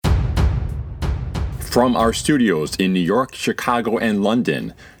From our studios in New York, Chicago, and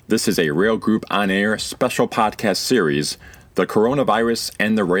London, this is a Rail Group On Air special podcast series, The Coronavirus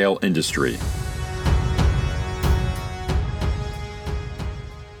and the Rail Industry.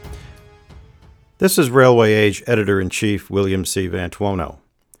 This is Railway Age Editor-in-Chief William C. Vantuono.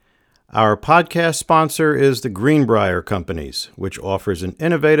 Our podcast sponsor is the Greenbrier Companies, which offers an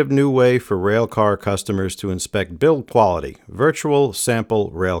innovative new way for railcar customers to inspect build quality, virtual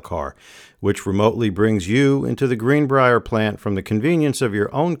sample railcar, which remotely brings you into the Greenbrier plant from the convenience of your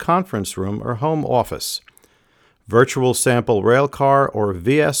own conference room or home office. Virtual Sample Railcar, or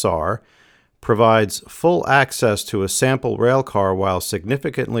VSR, provides full access to a sample railcar while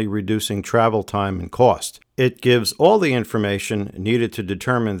significantly reducing travel time and cost. It gives all the information needed to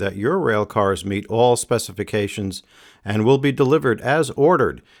determine that your railcars meet all specifications and will be delivered as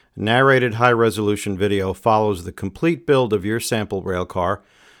ordered. Narrated high-resolution video follows the complete build of your sample railcar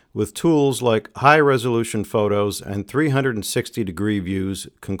with tools like high-resolution photos and 360-degree views,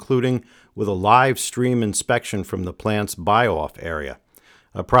 concluding with a live stream inspection from the plant's buy-off area.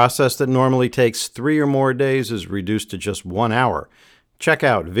 A process that normally takes 3 or more days is reduced to just 1 hour. Check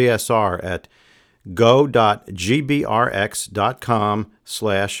out VSR at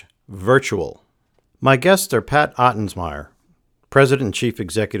go.gbrx.com/virtual. My guests are Pat Ottensmeyer, President and Chief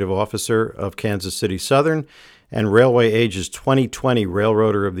Executive Officer of Kansas City Southern and Railway Age's 2020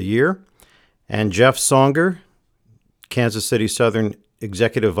 Railroader of the Year, and Jeff Songer, Kansas City Southern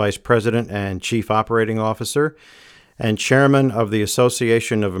Executive Vice President and Chief Operating Officer, and Chairman of the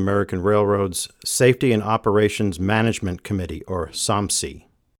Association of American Railroads Safety and Operations Management Committee, or SOMSI.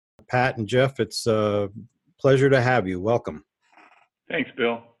 Pat and Jeff, it's a pleasure to have you. Welcome. Thanks,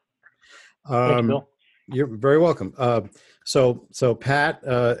 Bill. Thanks, Bill. You're very welcome. So Pat,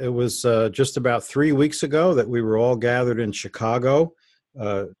 it was just about 3 weeks ago that we were all gathered in Chicago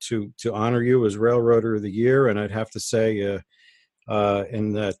to honor you as Railroader of the Year, and I'd have to say, in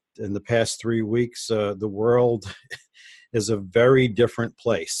the past 3 weeks, the world is a very different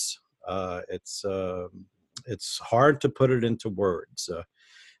place. It's hard to put it into words,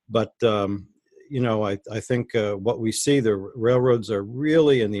 but I think what we see, the railroads are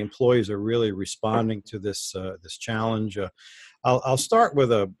really, and the employees are really responding to this challenge. I'll start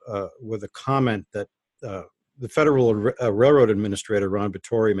with a comment that the Federal Railroad Administrator Ron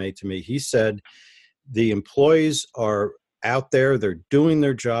Vittori made to me. He said the employees are out there, they're doing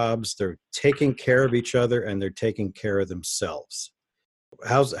their jobs, they're taking care of each other, and they're taking care of themselves.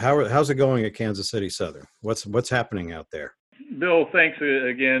 How's it going at Kansas City Southern? What's happening out there? Bill, thanks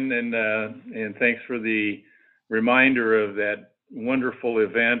again, and thanks for the reminder of that wonderful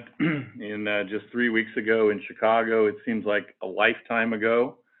event in just 3 weeks ago in Chicago. It seems like a lifetime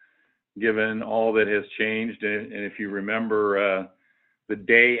ago, given all that has changed. And if you remember, the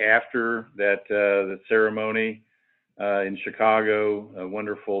day after that the ceremony in Chicago, a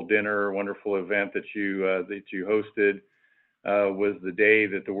wonderful dinner, wonderful event that you hosted, was the day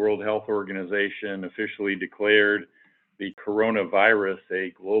that the World Health Organization officially declared the coronavirus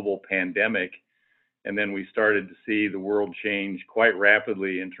a global pandemic. And then we started to see the world change quite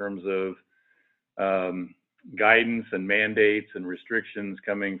rapidly in terms of guidance and mandates and restrictions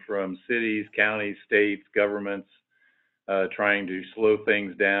coming from cities, counties, states, governments, trying to slow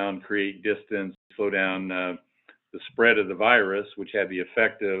things down, create distance, slow down the spread of the virus, which had the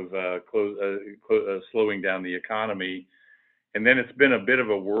effect of slowing down the economy. And then it's been a bit of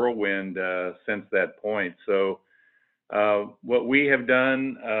a whirlwind since that point. So what we have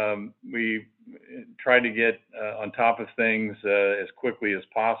done, we tried to get on top of things as quickly as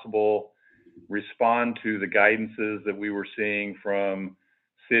possible, respond to the guidances that we were seeing from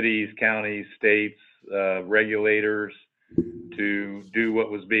cities, counties, states, regulators, to do what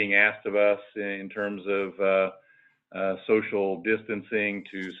was being asked of us in terms of social distancing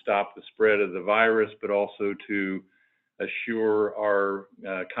to stop the spread of the virus, but also to assure our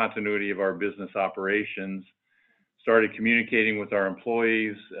continuity of our business operations. Started communicating with our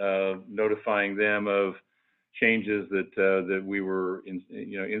employees, notifying them of changes that we were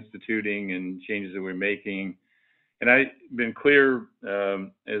instituting and changes that we're making. And I've been clear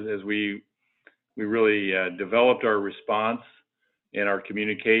as we really developed our response in our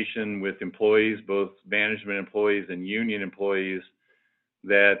communication with employees, both management employees and union employees,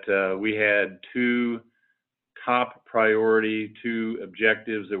 that we had two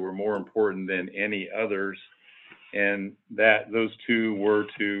objectives that were more important than any others, and that those two were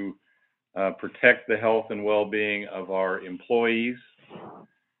to protect the health and well-being of our employees,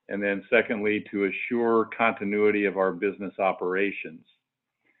 and then secondly, to assure continuity of our business operations.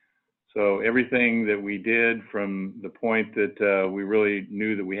 So everything that we did from the point that we really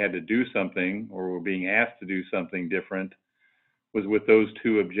knew that we had to do something or were being asked to do something different was with those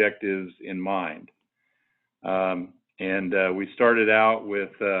two objectives in mind. We started out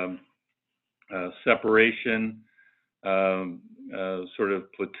with separation, sort of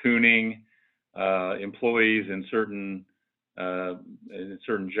platooning employees in certain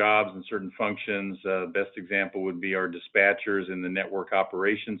jobs and certain functions. Best example would be our dispatchers in the Network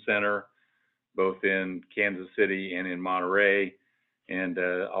Operations Center, both in Kansas City and in Monterey. And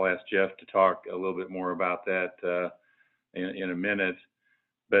I'll ask Jeff to talk a little bit more about that in a minute.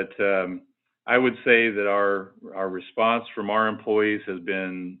 But I would say that our response from our employees has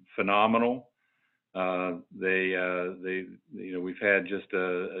been phenomenal. We've had just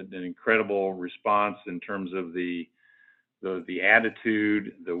an incredible response in terms of the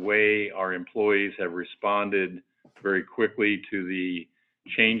attitude, the way our employees have responded very quickly to the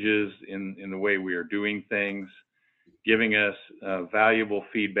changes in the way we are doing things, giving us valuable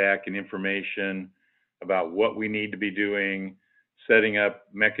feedback and information about what we need to be doing, setting up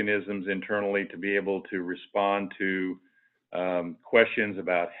mechanisms internally to be able to respond to questions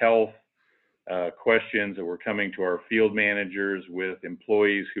about health, questions that were coming to our field managers with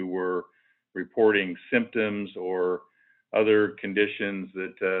employees who were reporting symptoms or other conditions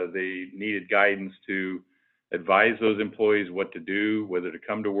that they needed guidance to advise those employees what to do, whether to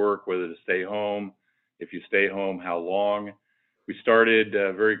come to work, whether to stay home. If you stay home, how long? We started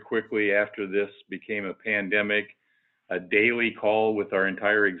very quickly after this became a pandemic, a daily call with our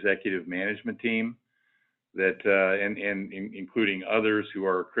entire executive management team that and including others who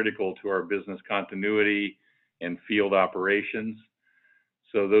are critical to our business continuity and field operations.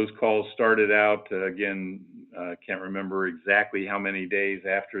 So those calls started out, again, can't remember exactly how many days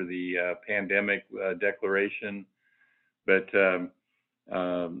after the pandemic declaration, but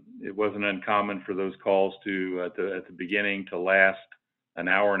it wasn't uncommon for those calls to, at the beginning, to last an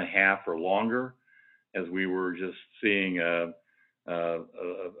hour and a half or longer, as we were just seeing a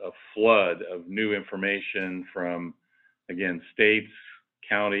flood of new information from, again, states,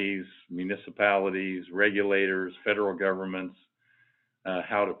 counties, municipalities, regulators, federal governments,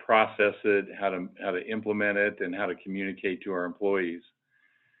 how to process it, how to implement it, and how to communicate to our employees.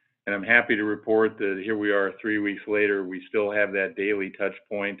 And I'm happy to report that here we are 3 weeks later, we still have that daily touch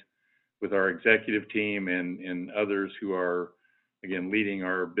point with our executive team and others who are, again, leading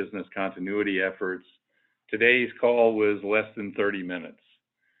our business continuity efforts. Today's call was less than 30 minutes.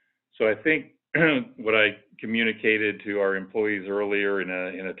 So I think what I communicated to our employees earlier in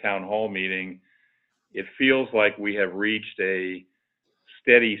a town hall meeting, it feels like we have reached a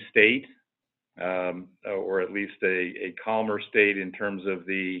steady state, or at least a calmer state in terms of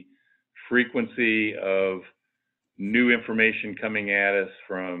the frequency of new information coming at us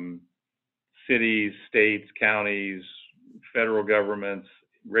from cities, states, counties, federal governments,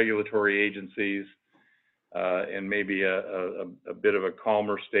 regulatory agencies, and maybe a bit of a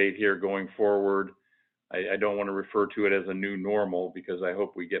calmer state here going forward. I don't want to refer to it as a new normal because I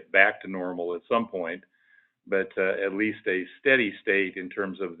hope we get back to normal at some point, but at least a steady state in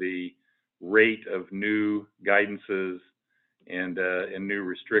terms of the rate of new guidances and new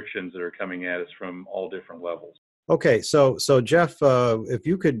restrictions that are coming at us from all different levels. Okay, so Jeff, if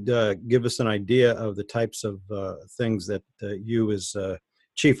you could give us an idea of the types of things that you as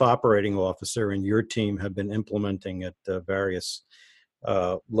Chief Operating Officer and your team have been implementing at various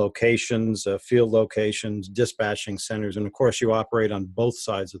locations, field locations, dispatching centers, and of course you operate on both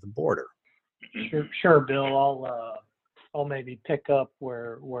sides of the border. Sure, Bill. I'll maybe pick up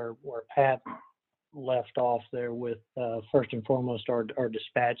where Pat left off there with first and foremost our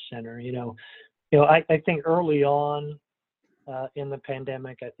dispatch center. I think early on in the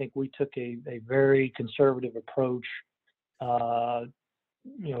pandemic, I think we took a very conservative approach,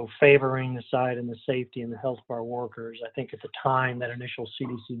 favoring the side and the safety and the health of our workers. I think at the time that initial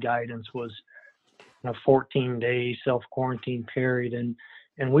CDC guidance was a 14-day self-quarantine period, and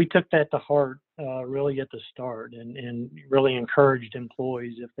we took that to heart really at the start and really encouraged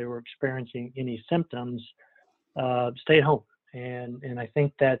employees, if they were experiencing any symptoms, stay at home. And I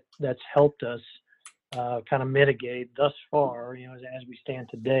think that's helped us kind of mitigate thus far. As we stand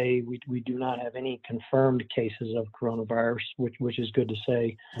today, we do not have any confirmed cases of coronavirus, which is good to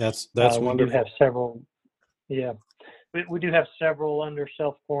say. That's wonderful. We do have several. Yeah, we do have several under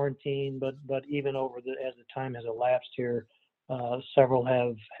self-quarantine, but even as the time has elapsed here, several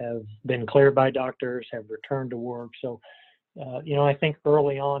have been cleared by doctors, have returned to work. So, I think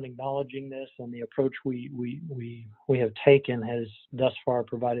early on acknowledging this and the approach we have taken has thus far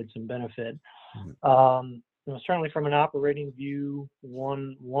provided some benefit. certainly from an operating view,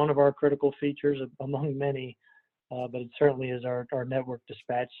 one of our critical features among many, but it certainly is our network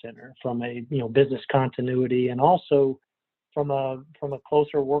dispatch center from a business continuity and also from a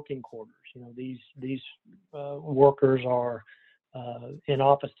closer working quarters. These workers are in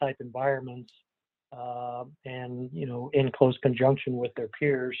office type environments and in close conjunction with their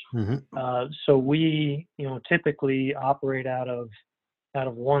peers. So we typically operate out of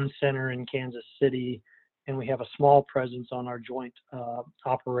one center in Kansas City, and we have a small presence on our joint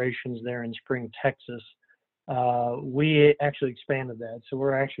operations there in Spring, Texas. We actually expanded that, so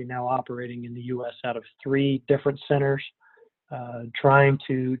we're actually now operating in the U.S. out of 3 different centers, trying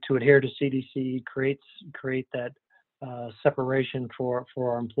to adhere to CDC, create that separation for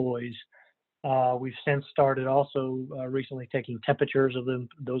our employees. We've since started also recently taking temperatures of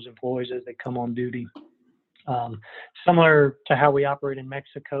those employees as they come on duty. Similar to how we operate in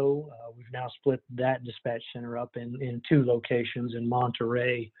Mexico, we've now split that dispatch center up in 2 locations in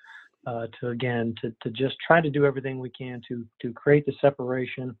Monterrey to just try to do everything we can to create the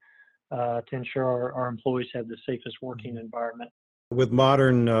separation to ensure our employees have the safest working environment. With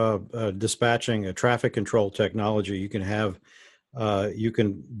modern dispatching, traffic control technology, you can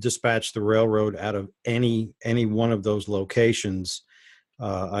dispatch the railroad out of any one of those locations.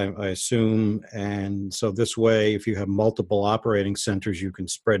 I assume, and so this way, if you have multiple operating centers, you can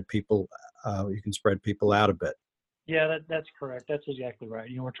spread people out a bit. Yeah, that's correct. That's exactly right.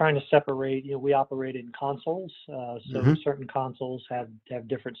 We're trying to separate. We operate in consoles, so certain consoles have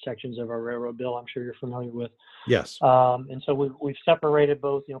different sections of our railroad bill. I'm sure you're familiar with. Yes. And so we've separated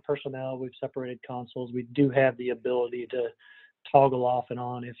both, personnel. We've separated consoles. We do have the ability to toggle off and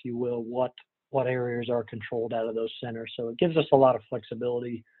on, if you will, what areas are controlled out of those centers. So it gives us a lot of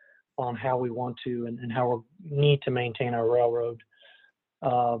flexibility on how we want to and how we need to maintain our railroad.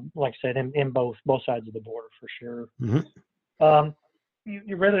 Like I said, in both sides of the border for sure.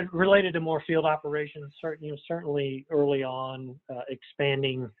 You related to more field operations, certainly early on,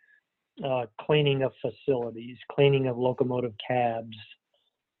 expanding cleaning of facilities, cleaning of locomotive cabs.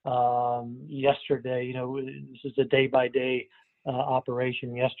 Yesterday, this is a day-by-day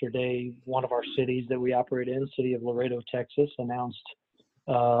operation. Yesterday, one of our cities that we operate in, city of Laredo, Texas, announced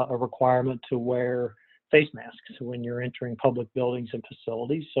a requirement to wear face masks when you're entering public buildings and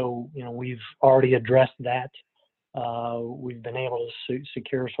facilities. So, we've already addressed that. We've been able to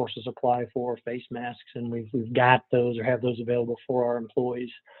secure source of supply for face masks, and we've got those or have those available for our employees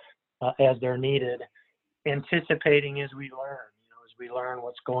as they're needed, anticipating as we learn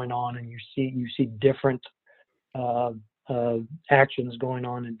what's going on, and you see different actions going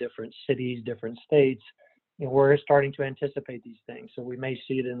on in different cities, different states. We're starting to anticipate these things. So we may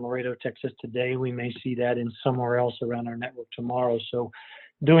see it in Laredo, Texas today. We may see that in somewhere else around our network tomorrow. So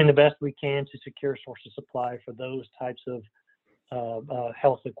doing the best we can to secure source of supply for those types of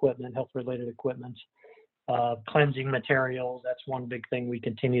health-related equipment, cleansing materials. That's one big thing we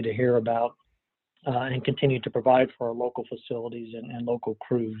continue to hear about and continue to provide for our local facilities and local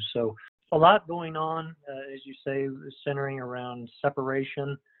crews. So a lot going on, as you say, centering around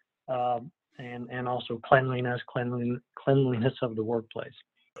separation, and also cleanliness of the workplace.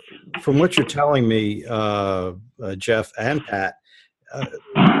 From what you're telling me, Jeff and Pat,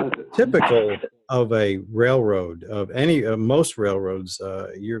 typical of a railroad, of most railroads,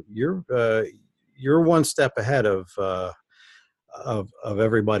 you're one step ahead of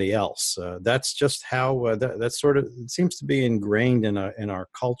everybody else. That's just how that sort of seems to be ingrained in our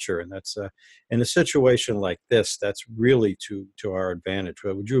culture, and that's in a situation like this, that's really to our advantage.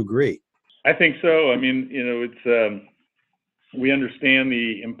 Would you agree? I think so. I mean, it's we understand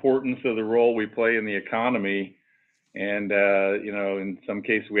the importance of the role we play in the economy, and in some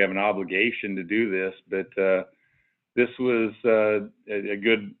cases we have an obligation to do this. But this was a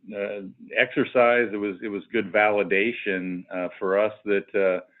good exercise. It was good validation for us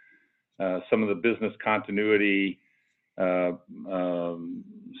that some of the business continuity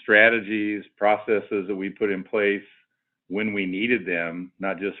strategies, processes that we put in place when we needed them,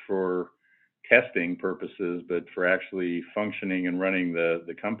 not just for testing purposes, but for actually functioning and running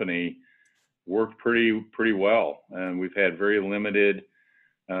the company, worked pretty well. And we've had very limited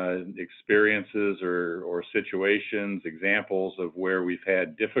experiences or situations, examples of where we've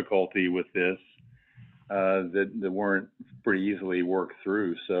had difficulty with this that weren't pretty easily worked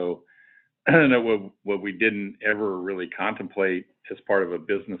through. So what we didn't ever really contemplate as part of a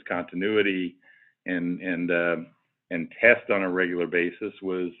business continuity and test on a regular basis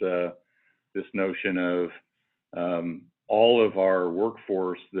was this notion of all of our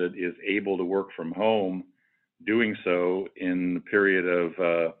workforce that is able to work from home doing so in the period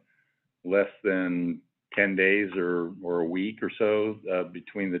of less than 10 days or a week or so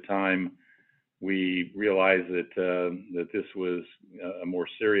between the time we realized that this was a more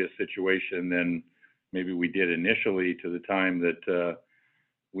serious situation than maybe we did initially, to the time that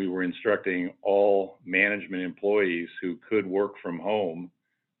we were instructing all management employees who could work from home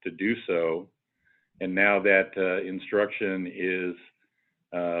to do so. And now that instruction is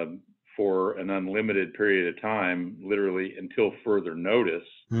for an unlimited period of time, literally until further notice.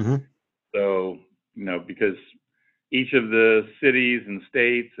 Mm-hmm. So, because each of the cities and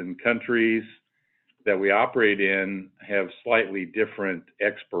states and countries that we operate in have slightly different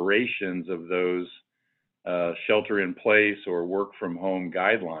expirations of those shelter in place or work from home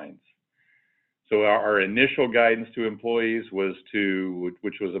guidelines. So our initial guidance to employees was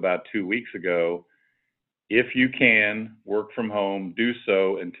which was about 2 weeks ago, if you can work from home, do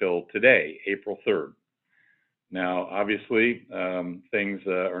so until today, April 3rd. Now, obviously, things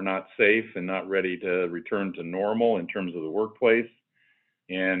are not safe and not ready to return to normal in terms of the workplace.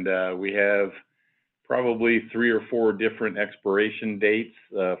 And we have probably 3 or 4 different expiration dates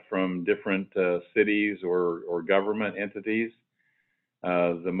from different cities or government entities.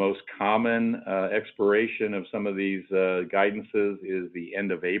 The most common expiration of some of these guidances is the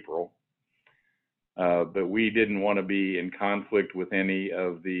end of April. But we didn't want to be in conflict with any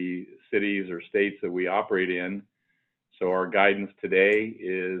of the cities or states that we operate in. So our guidance today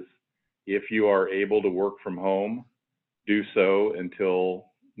is, if you are able to work from home, do so until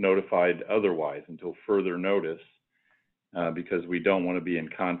notified otherwise, until further notice, because we don't want to be in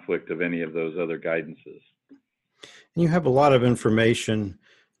conflict of any of those other guidances. And you have a lot of information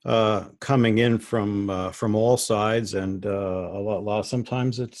coming in from all sides, and a lot.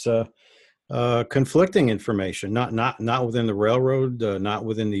 Sometimes it's conflicting information, not within the railroad, not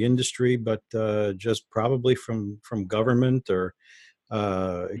within the industry, but just probably from government, or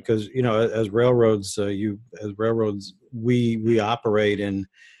because as railroads, we operate in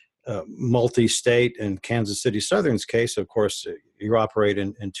multi-state. In Kansas City Southern's case, of course, you operate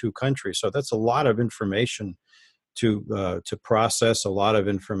in 2 countries, so that's a lot of information to process, a lot of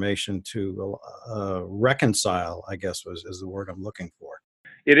information to reconcile, I guess is the word I'm looking for.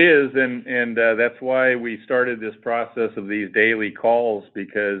 It is, and that's why we started this process of these daily calls,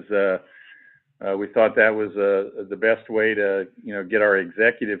 because we thought that was the best way to get our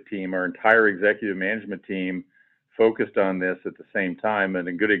executive team, our entire executive management team, focused on this at the same time. And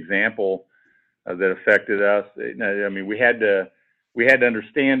a good example that affected us, I mean, we had to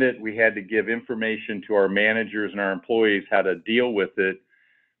understand it. We had to give information to our managers and our employees how to deal with it.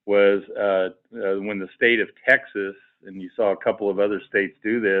 Was when the state of Texas, and you saw a couple of other states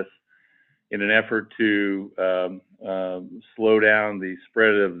do this, in an effort to slow down the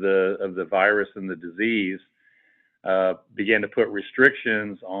spread of the virus and the disease, began to put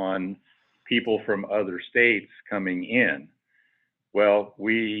restrictions on people from other states coming in. Well,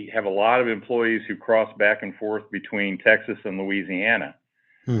 we have a lot of employees who cross back and forth between Texas and Louisiana.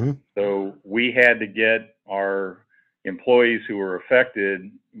 Mm-hmm. So we had to get our employees who were affected,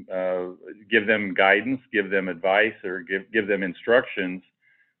 give them guidance, give them advice, or give them instructions.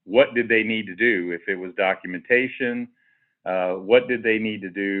 What did they need to do? If it was documentation, what did they need to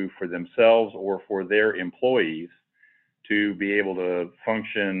do for themselves or for their employees to be able to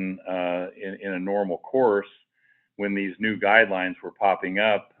function in a normal course when these new guidelines were popping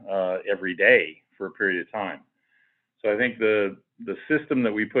up every day for a period of time? So I think the system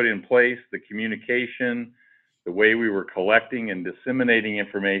that we put in place, the communication, the way we were collecting and disseminating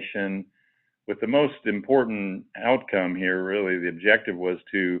information, with the most important outcome here, really, the objective was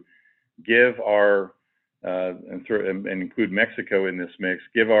to give our, and include Mexico in this mix,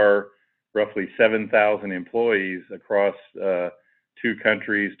 give our roughly 7,000 employees across 2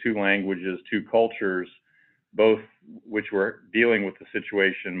 countries, 2 languages, 2 cultures, both which were dealing with the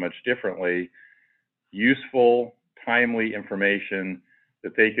situation much differently, useful, timely information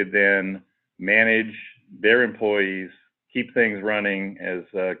that they could then manage their employees, keep things running as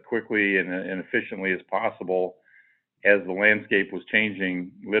quickly and efficiently as possible, as the landscape was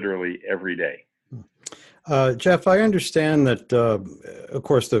changing literally every day. Jeff, I understand that, of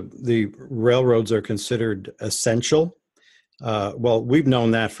course, the railroads are considered essential. Well, we've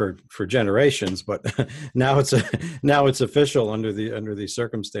known that for generations, but now it's official under these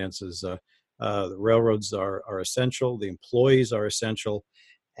circumstances. The railroads are essential. The employees are essential,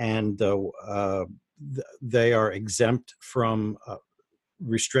 and they are exempt from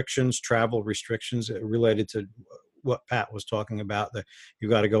restrictions, travel restrictions related to what Pat was talking about. That you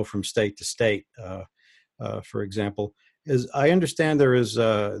got to go from state to state, for example. I understand there is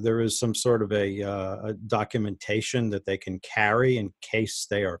some sort of a documentation that they can carry in case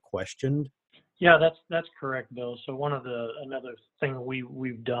they are questioned. Yeah, that's correct, Bill. So another thing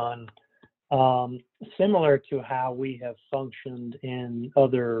we've done, similar to how we have functioned in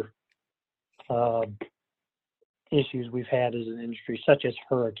other uh, issues we've had as an industry, such as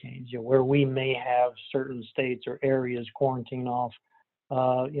hurricanes, where we may have certain states or areas quarantine off.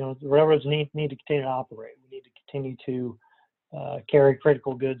 The railroads need to continue to operate. We need to continue to carry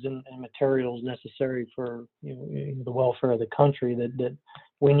critical goods and materials necessary for the welfare of the country. That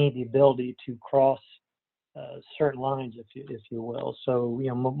we need the ability to cross certain lines, if you will. So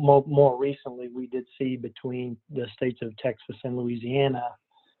more recently, we did see between the states of Texas and Louisiana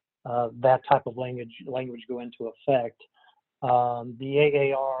that type of language go into effect.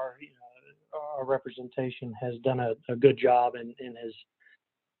 The AAR, our representation, has done a good job and has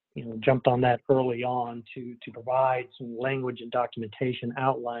jumped on that early on to provide some language and documentation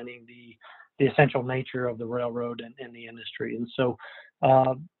outlining the essential nature of the railroad and the industry. And so,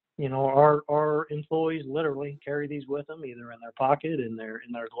 our employees literally carry these with them, either in their pocket, in their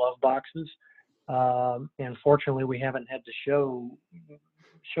glove boxes. And fortunately, we haven't had to show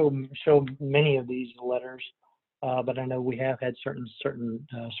many of these letters, but I know we have had certain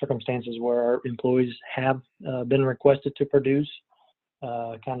circumstances where our employees have been requested to produce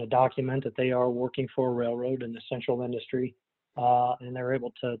kind of document that they are working for a railroad, an essential industry, and they're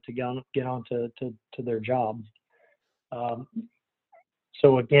able to get on to their job.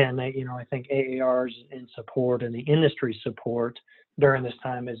 So again, I think AAR's in support and the industry support during this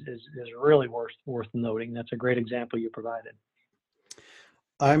time is really worth noting. That's a great example you provided.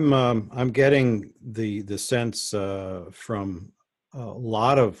 I'm getting the sense from a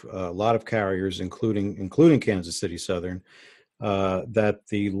lot of carriers, including Kansas City Southern, that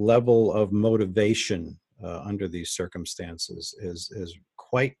the level of motivation under these circumstances is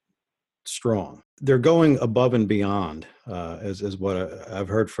quite strong. They're going above and beyond, is what I've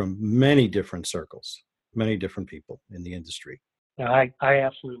heard from many different circles, many different people in the industry. I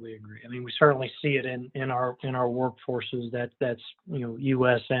absolutely agree. I mean, we certainly see it in our workforces that's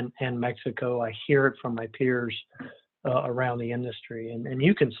U.S. and Mexico. I hear it from my peers around the industry, and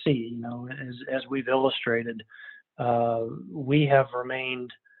you can see, as we've illustrated, we have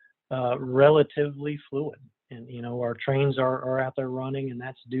remained relatively fluid, and our trains are out there running, and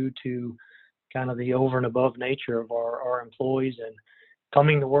that's due to kind of the over and above nature of our employees and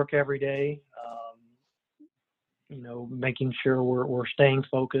coming to work every day. Making sure we're staying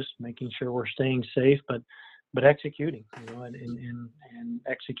focused, making sure we're staying safe, but executing, and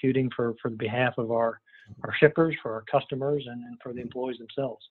executing for the behalf of our shippers, for our customers, and for the employees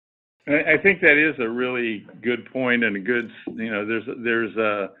themselves. I think that is a really good point, and a good,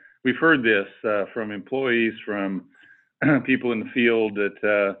 we've heard this from employees, from people in the field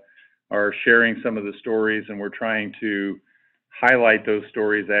that are sharing some of the stories, and we're trying to highlight those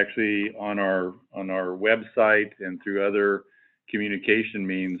stories actually on our website and through other communication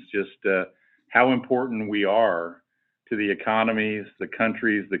means, just how important we are to the economies, the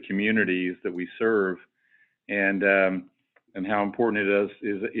countries, the communities that we serve, and how important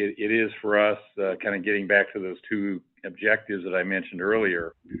it is for us, kind of getting back to those two objectives that I mentioned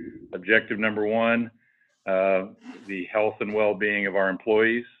earlier. Objective number one, the health and well-being of our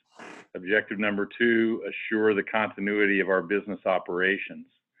employees. Objective number two, assure the continuity of our business operations.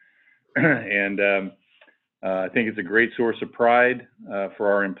 And I think it's a great source of pride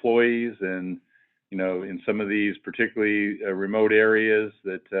for our employees, and in some of these particularly remote areas,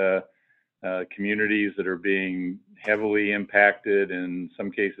 that communities that are being heavily impacted, in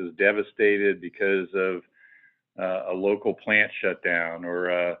some cases devastated because of a local plant shutdown,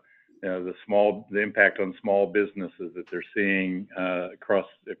 or the impact on small businesses that they're seeing across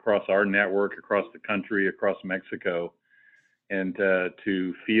our network, across the country, across Mexico, and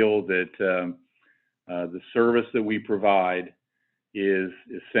to feel that the service that we provide is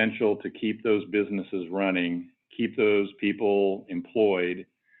essential to keep those businesses running, keep those people employed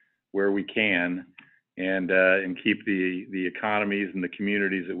where we can, and keep the economies and the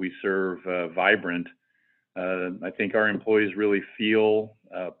communities that we serve vibrant. I think our employees really feel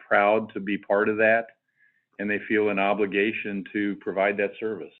proud to be part of that, and they feel an obligation to provide that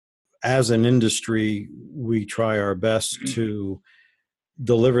service. As an industry, we try our best to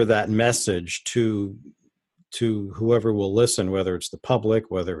deliver that message to whoever will listen, whether it's the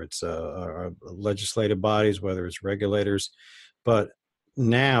public, whether it's our legislative bodies, whether it's regulators. But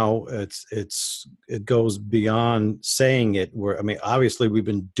now it goes beyond saying it. Obviously we've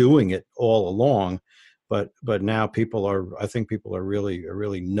been doing it all along, but now I think people are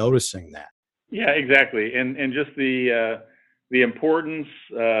really noticing that. Yeah, exactly. And just the importance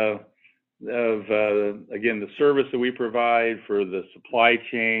of again, the service that we provide for the supply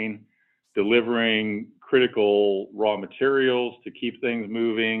chain, delivering critical raw materials to keep things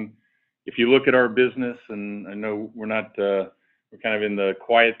moving. If you look at our business, and I know we're kind of in the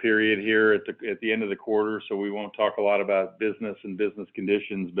quiet period here at the end of the quarter, so we won't talk a lot about business and business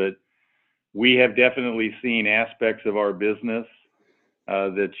conditions, but we have definitely seen aspects of our business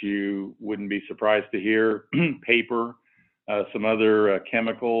that you wouldn't be surprised to hear. Paper, some other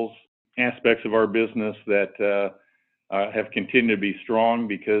chemicals, aspects of our business that have continued to be strong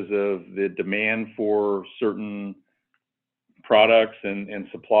because of the demand for certain products and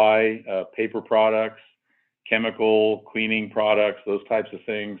supply, paper products, chemical cleaning products, those types of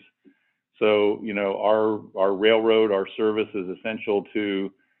things. So, our railroad, our service is essential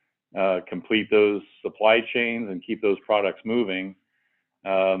to complete those supply chains and keep those products moving.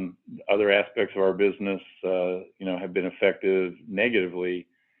 Other aspects of our business, have been affected negatively.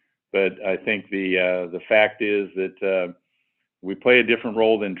 But I think the fact is that we play a different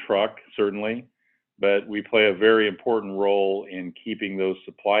role than truck, certainly, but we play a very important role in keeping those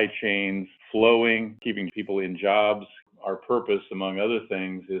supply chains flowing, keeping people in jobs. Our purpose, among other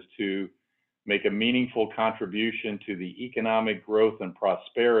things, is to make a meaningful contribution to the economic growth and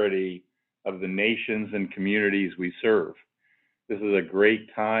prosperity of the nations and communities we serve. This is a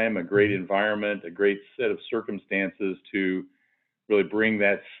great time, a great environment, a great set of circumstances to really bring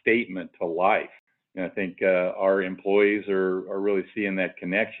that statement to life. And I think our employees are really seeing that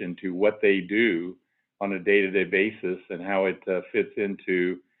connection to what they do on a day-to-day basis and how it fits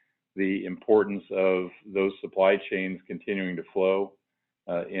into the importance of those supply chains continuing to flow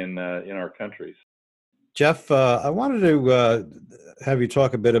in our countries. Jeff, I wanted to have you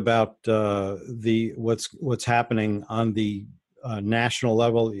talk a bit about what's happening on the national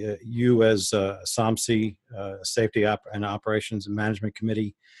level. You, as SOMC, Safety and Operations and Management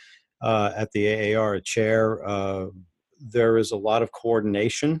Committee at the AAR chair, there is a lot of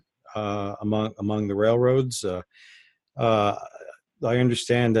coordination among the railroads. I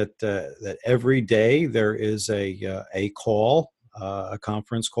understand that every day there is a call, a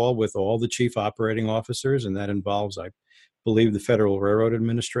conference call with all the chief operating officers, and that involves, I believe, the Federal Railroad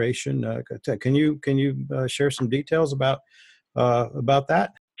Administration. Can you share some details about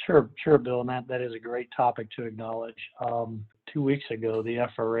that? Sure, Bill, and that is a great topic to acknowledge. 2 weeks ago, the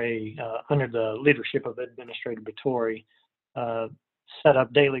FRA, under the leadership of Administrator Batory, set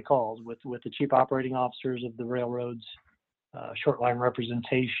up daily calls with the chief operating officers of the railroads, short line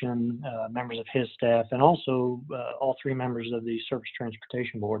representation, members of his staff, and also all three members of the Surface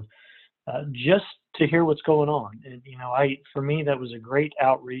Transportation Board, just to hear what's going on. And for me, that was a great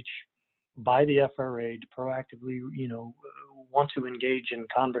outreach by the FRA to proactively, want to engage in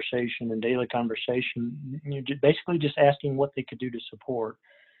conversation and daily conversation, basically just asking what they could do to support.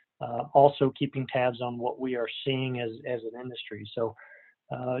 Also keeping tabs on what we are seeing as an industry. So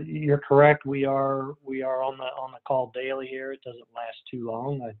you're correct. We are on the call daily here. It doesn't last too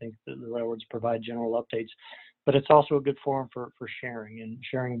long. I think the railroads provide general updates, but it's also a good forum for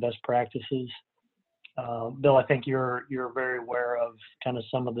sharing best practices. Bill, I think you're very aware of kind of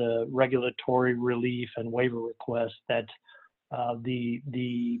some of the regulatory relief and waiver requests that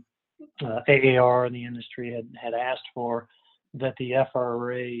the AAR and the industry had asked for, that the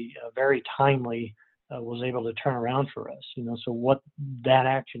FRA very timely was able to turn around for us. So what that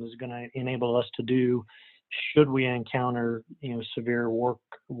action is going to enable us to do, should we encounter severe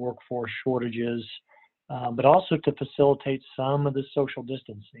workforce shortages, but also to facilitate some of the social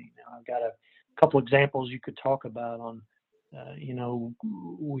distancing. Now, I've got a couple examples you could talk about on.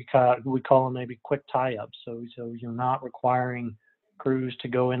 We call them maybe quick tie-ups. So you're not requiring crews to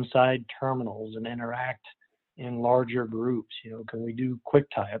go inside terminals and interact in larger groups. Can we do quick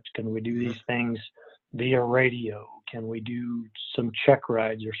tie-ups? Can we do these things via radio? Can we do some check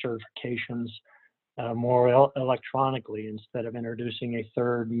rides or certifications more electronically instead of introducing a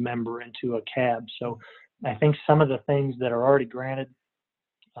third member into a cab? So I think some of the things that are already granted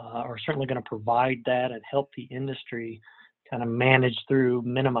are certainly going to provide that and help the industry kind of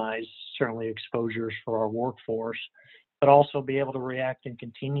minimize certainly exposures for our workforce, but also be able to react and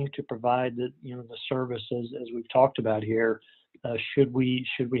continue to provide the services as we've talked about here. Should we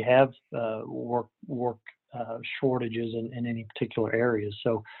have work shortages in any particular areas?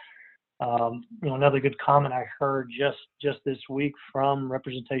 So another good comment I heard just this week from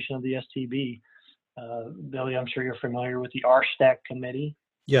representation of the STB, Billy, I'm sure you're familiar with the RSTAC committee.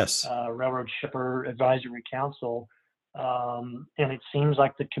 Yes. Railroad Shipper Advisory Council. And it seems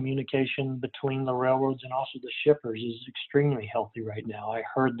like the communication between the railroads and also the shippers is extremely healthy right now. I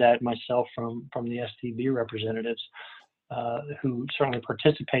heard that myself from the STB representatives who certainly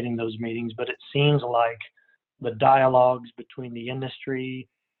participate in those meetings, but it seems like the dialogues between the industry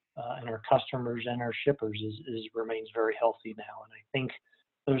and our customers and our shippers remains very healthy now. And I think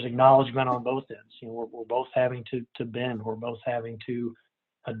there's acknowledgement on both ends. We're both having to bend. We're both having to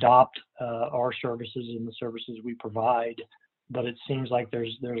adopt our services and the services we provide. But it seems like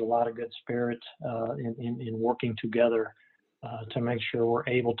there's a lot of good spirit in working together to make sure we're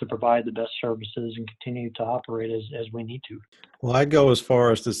able to provide the best services and continue to operate as we need to. Well, I'd go as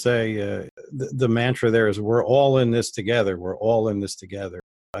far as to say the mantra there is we're all in this together. We're all in this together.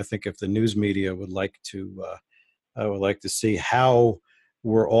 I think if the news media would like to, I would like to see how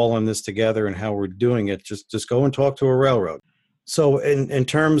we're all in this together and how we're doing it. Just go and talk to a railroad. So in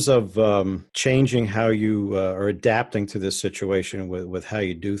terms of changing how you are adapting to this situation with how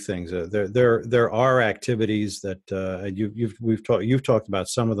you do things, there are activities that you've talked about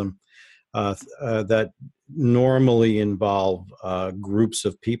some of them that normally involve groups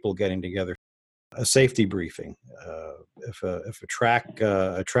of people getting together. A safety briefing. If a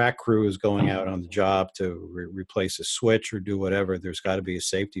track crew is going out on the job to replace a switch or do whatever, there's got to be a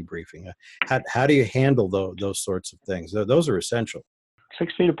safety briefing. How do you handle those sorts of things? Those are essential.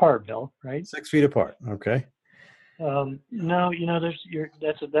 6 feet apart, Bill. Right? 6 feet apart. Okay. No,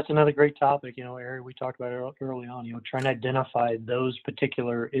 that's another great topic. Ari, we talked about it early on. Trying to identify those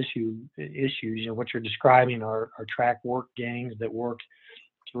particular issues. What you're describing are track work gangs that work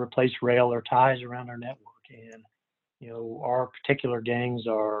to replace rail or ties around our network. And, our particular gangs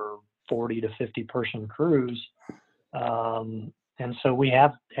are 40 to 50 person crews. And so we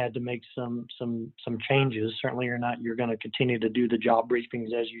have had to make some changes. Certainly you're going to continue to do the job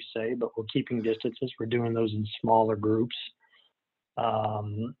briefings, as you say, but we're keeping distances. We're doing those in smaller groups.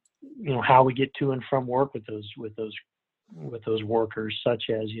 How we get to and from work with those workers, such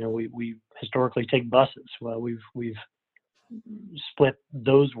as, we historically take buses. Well, we've split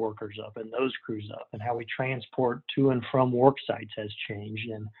those workers up and those crews up, and how we transport to and from work sites has changed.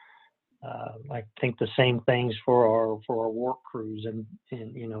 And I think the same things for our work crews and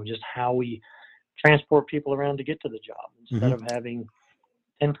just how we transport people around to get to the job. Instead of having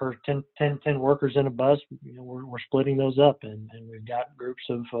 10 workers in a bus, we're splitting those up, and we've got groups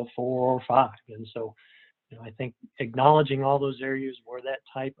of 4 or 5. And so, I think acknowledging all those areas where that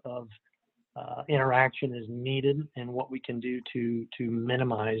type of interaction is needed and what we can do to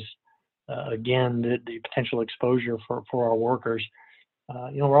minimize, again, the potential exposure for our workers.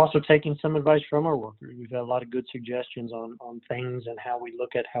 We're also taking some advice from our workers. We've had a lot of good suggestions on things and how we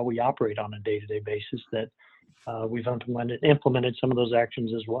look at how we operate on a day-to-day basis that we've implemented some of those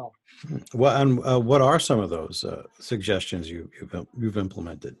actions as well. Well, and what are some of those suggestions you've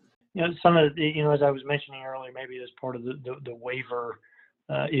implemented? Some of the, as I was mentioning earlier, maybe as part of the waiver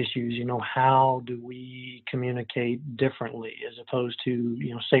issues, how do we communicate differently as opposed to,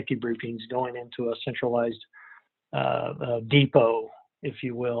 safety briefings going into a centralized depot, if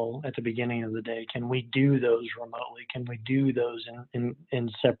you will, at the beginning of the day? Can we do those remotely? Can we do those in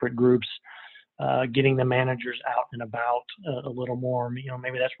separate groups? Getting the managers out and about a little more,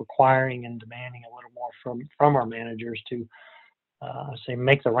 maybe that's requiring and demanding a little more from our managers to say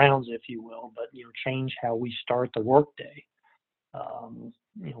make the rounds, if you will, but change how we start the workday.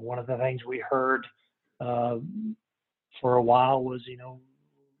 One of the things we heard for a while was,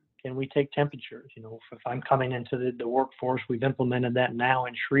 can we take temperatures? If I'm coming into the workforce, we've implemented that now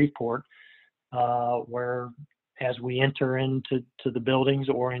in Shreveport, where as we enter into the buildings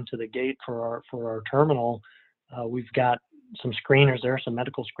or into the gate for our terminal, we've got some screeners there, some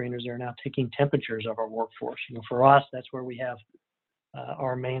medical screeners there now taking temperatures of our workforce. For us, that's where we have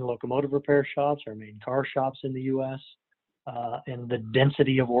our main locomotive repair shops, our main car shops in the U.S., and the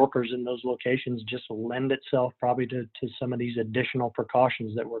density of workers in those locations just lend itself probably to some of these additional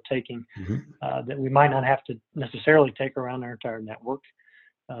precautions that we're taking that we might not have to necessarily take around our entire network,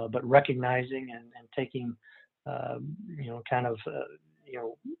 but recognizing and taking,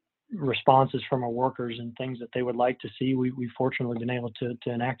 responses from our workers and things that they would like to see. We've fortunately been able to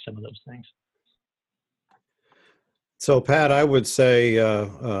enact some of those things. So, Pat, I would say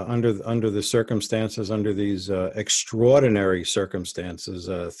under the circumstances, under these extraordinary circumstances,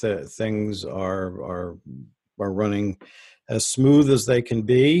 things are running as smooth as they can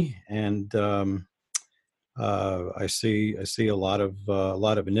be, and I see a lot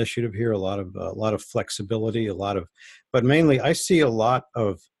of initiative here, a lot of flexibility, but mainly I see a lot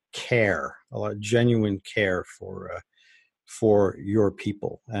of care, a lot of genuine care for your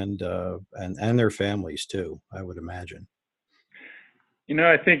people and their families too, I would imagine.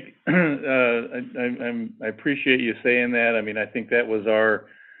 I think I appreciate you saying that. I mean, I think that was our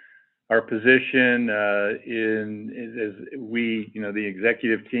position as we, the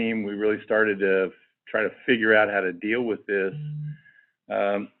executive team. We really started to try to figure out how to deal with this.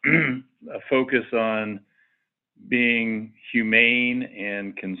 a focus on being humane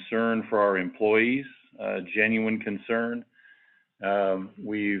and concern for our employees, genuine concern.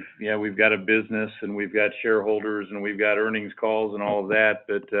 We've got a business and we've got shareholders and we've got earnings calls and all of that,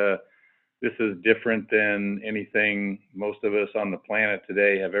 but this is different than anything most of us on the planet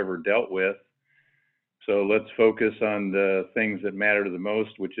today have ever dealt with. So let's focus on the things that matter the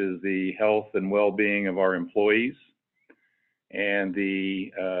most, which is the health and well-being of our employees and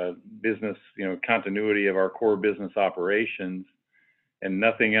the business, continuity of our core business operations, and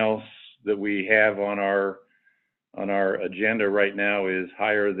nothing else that we have on our agenda right now is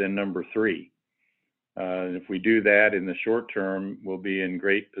higher than number 3. If we do that in the short term, we'll be in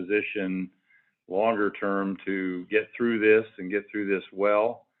great position longer term to get through this and get through this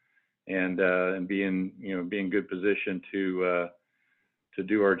well, and be in good position to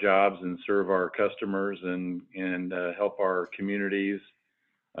do our jobs and serve our customers and help our communities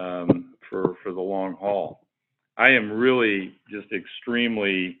for the long haul. I am really just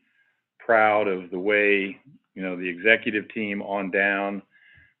extremely proud of the way the executive team on down.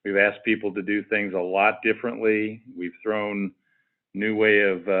 We've asked people to do things a lot differently. We've thrown new way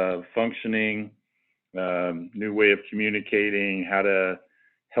of functioning, new way of communicating, how to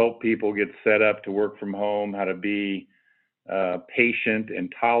help people get set up to work from home, how to be patient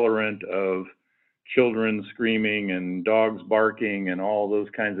and tolerant of children screaming and dogs barking and all those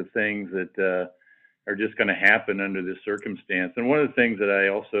kinds of things that are just going to happen under this circumstance. And one of the things that I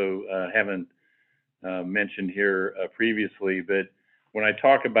also haven't mentioned here previously, but when I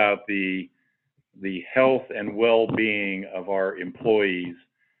talk about the health and well-being of our employees,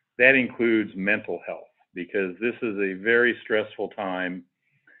 that includes mental health, because this is a very stressful time.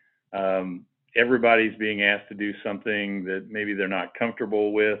 Everybody's being asked to do something that maybe they're not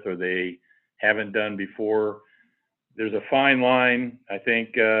comfortable with or they haven't done before. There's a fine line, I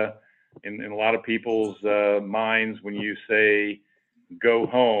think, in a lot of people's minds when you say go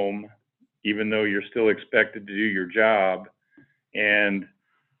home, even though you're still expected to do your job and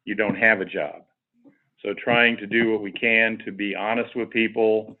you don't have a job. So trying to do what we can to be honest with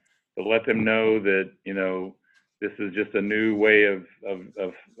people, to let them know that, this is just a new way of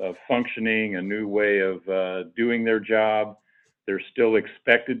functioning, a new way of doing their job. They're still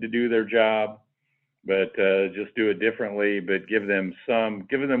expected to do their job, but just do it differently, but give them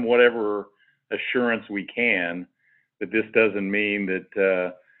whatever assurance we can that this doesn't mean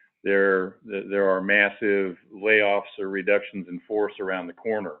that there are massive layoffs or reductions in force around the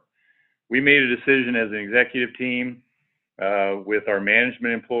corner. We made a decision as an executive team with our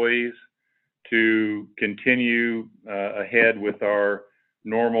management employees to continue ahead with our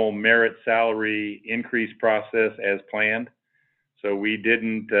normal merit salary increase process as planned. So we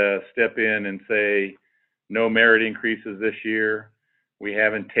didn't step in and say no merit increases this year. We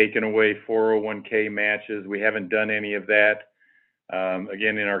haven't taken away 401k matches. We haven't done any of that.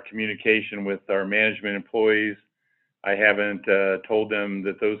 Again, in our communication with our management employees, I haven't told them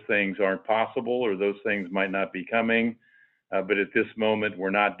that those things aren't possible or those things might not be coming. But at this moment,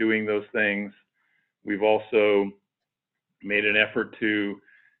 we're not doing those things. We've also made an effort to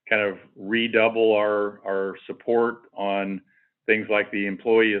kind of redouble our support on things like the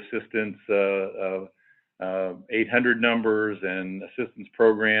employee assistance 800 numbers and assistance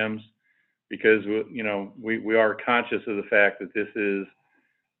programs, because we are conscious of the fact that this is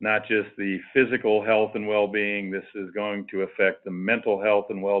not just the physical health and well-being. This is going to affect the mental health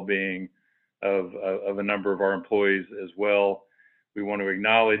and well-being of a number of our employees as well. We want to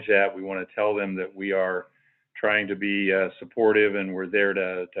acknowledge that. We want to tell them that we are trying to be supportive, and we're there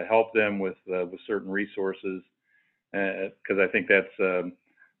to help them with certain resources, because I think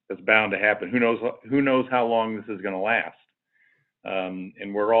that's bound to happen. Who knows how long this is going to last?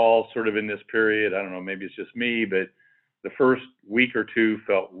 And we're all sort of in this period. I don't know, maybe it's just me, but the first week or two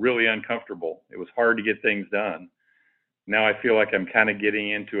felt really uncomfortable. It was hard to get things done. Now I feel like I'm kind of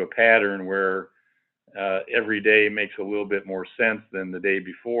getting into a pattern where every day makes a little bit more sense than the day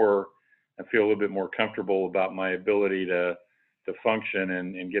before. I feel a little bit more comfortable about my ability to function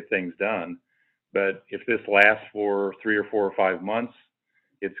and get things done. But if this lasts for 3 or 4 or 5 months,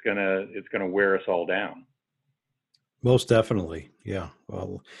 it's gonna wear us all down. Most definitely, yeah.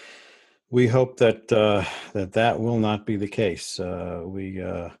 Well, we hope that that will not be the case.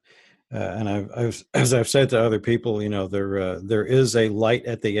 And as I've said to other people, there is a light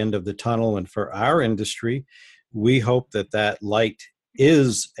at the end of the tunnel, and for our industry, we hope that light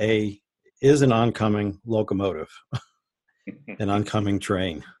is an oncoming locomotive, an oncoming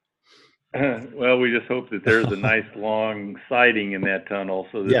train. Well, we just hope that there's a nice long siding in that tunnel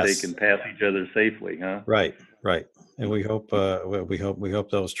so that they can pass each other safely, huh? Right. And we hope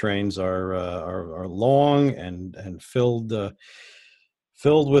those trains are long and filled with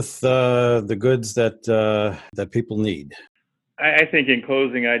the goods that people need. I think in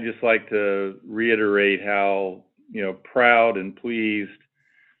closing, I'd just like to reiterate how proud and pleased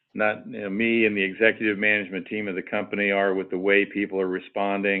me and the executive management team of the company are with the way people are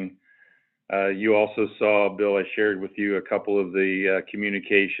responding. You also saw, Bill, I shared with you a couple of the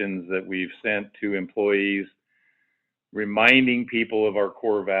communications that we've sent to employees, reminding people of our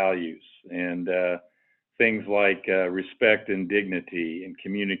core values and things like respect and dignity and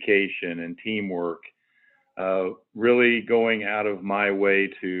communication and teamwork. Really going out of my way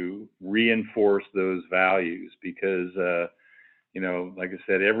to reinforce those values because, like I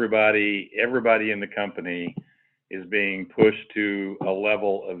said, everybody in the company is being pushed to a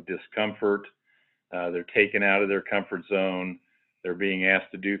level of discomfort. They're taken out of their comfort zone. They're being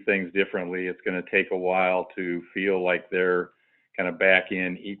asked to do things differently. It's going to take a while to feel like they're kind of back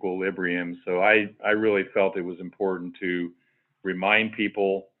in equilibrium. So I really felt it was important to remind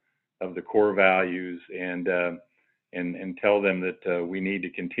people of the core values and tell them that we need to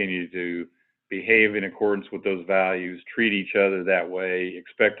continue to behave in accordance with those values, treat each other that way,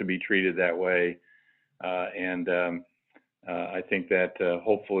 expect to be treated that way. I think that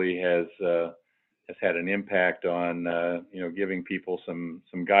hopefully has had an impact on giving people some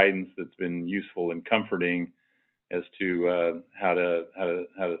guidance that's been useful and comforting as to how to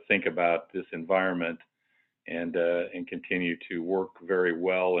think about this environment and continue to work very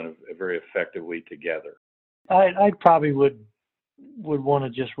well and very effectively together. I probably would want to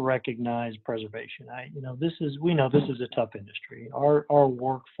just recognize preservation. We know this is a tough industry. Our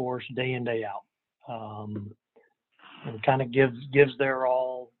workforce day in, day out, and kind of gives their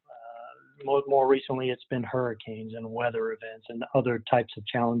all. More recently, it's been hurricanes and weather events and other types of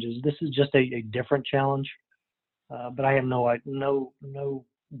challenges. This is just a different challenge, but I have no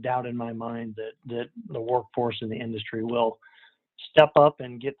doubt in my mind that the workforce in the industry will step up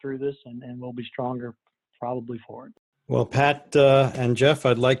and get through this, and we'll be stronger probably for it. Well, Pat and Jeff,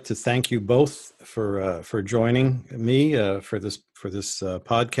 I'd like to thank you both for joining me for this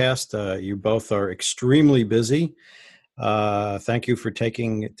podcast. You both are extremely busy. Thank you for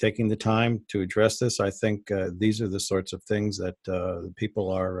taking the time to address this. I think these are the sorts of things that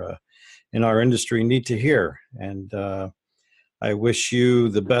people are in our industry need to hear. And I wish you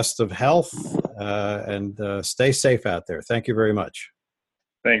the best of health and stay safe out there. Thank you very much.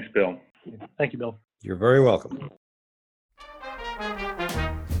 Thanks, Bill. Thank you, Bill. You're very welcome.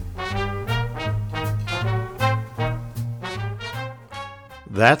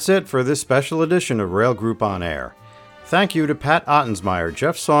 That's it for this special edition of Rail Group On Air. Thank you to Pat Ottensmeyer,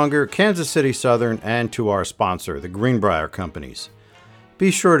 Jeff Songer, Kansas City Southern, and to our sponsor, the Greenbrier Companies.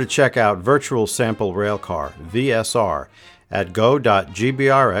 Be sure to check out Virtual Sample Railcar, VSR, at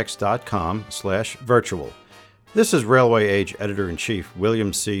go.gbrx.com/virtual. This is Railway Age Editor-in-Chief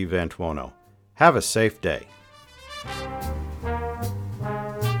William C. Vantuono. Have a safe day.